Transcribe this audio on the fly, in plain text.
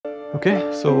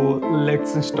Okay, so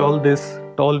let's install this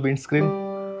tall windscreen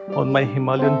on my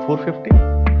Himalayan 450.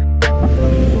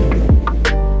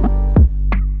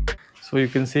 So you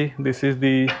can see this is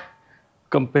the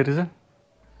comparison,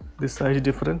 the size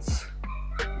difference.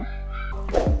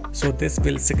 So this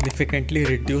will significantly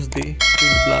reduce the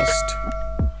wind blast.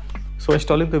 So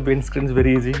installing the windscreen is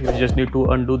very easy. You just need to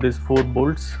undo these 4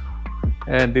 bolts,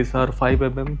 and these are 5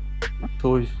 mm.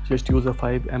 So just use a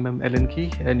 5 mm Allen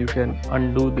key and you can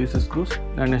undo these screws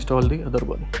and install the other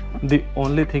one. The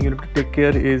only thing you need to take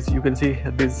care is, you can see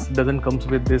this doesn't comes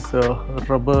with this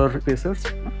rubber spacers.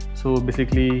 So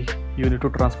basically you need to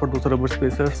transfer those rubber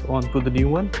spacers onto the new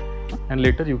one, and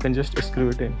later you can just screw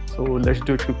it in. So let's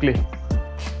do it quickly.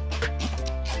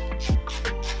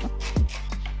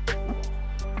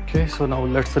 Okay, so now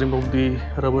let's remove the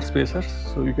rubber spacers.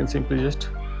 So you can simply just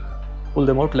pull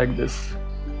them out like this.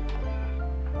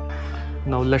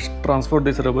 Now let's transfer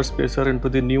this rubber spacer into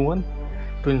the new one.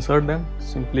 To insert them,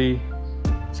 simply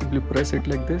press it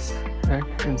like this and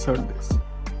insert this.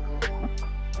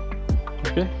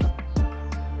 Okay.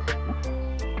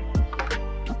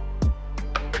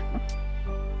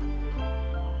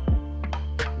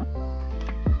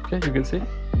 Okay, you can see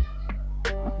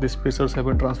the spacers have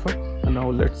been transferred, and now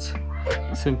let's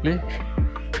simply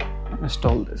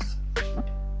install this.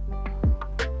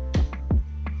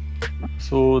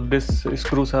 So this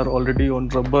screws are already on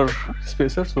rubber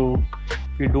spacer, so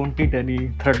we don't need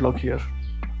any thread lock here.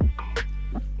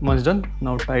 Once done,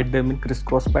 now tight them in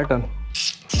crisscross pattern.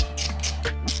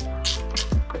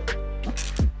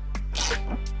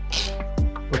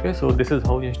 Okay, so this is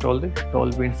how you install the tall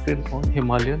windscreen on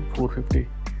Himalayan 450,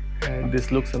 and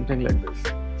this looks something like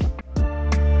this.